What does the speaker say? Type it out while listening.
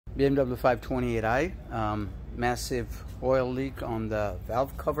BMW 528i, massive oil leak on the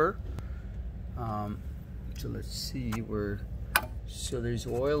valve cover. So let's see so there's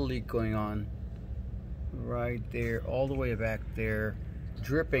oil leak going on right there, all the way back there,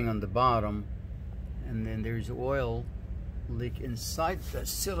 dripping on the bottom, and then there's oil leak inside the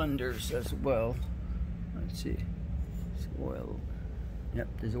cylinders as well. Let's see, it's oil. Yep,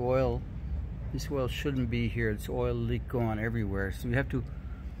 there's oil. This oil shouldn't be here. It's oil leak going on everywhere. So we have to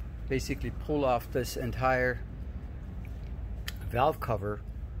basically pull off this entire valve cover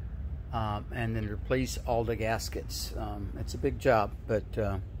and then replace all the gaskets. It's a big job, but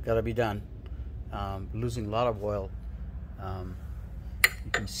gotta be done. Losing a lot of oil.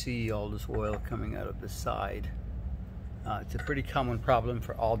 You can see all this oil coming out of the side. It's a pretty common problem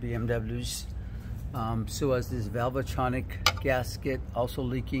for all BMWs. So as this valvetronic gasket also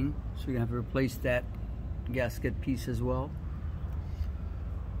leaking, so you're gonna have to replace that gasket piece as well.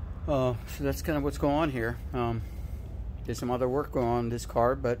 So that's kind of what's going on here. There's some other work going on in this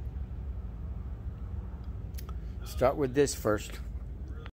car, but start with this first.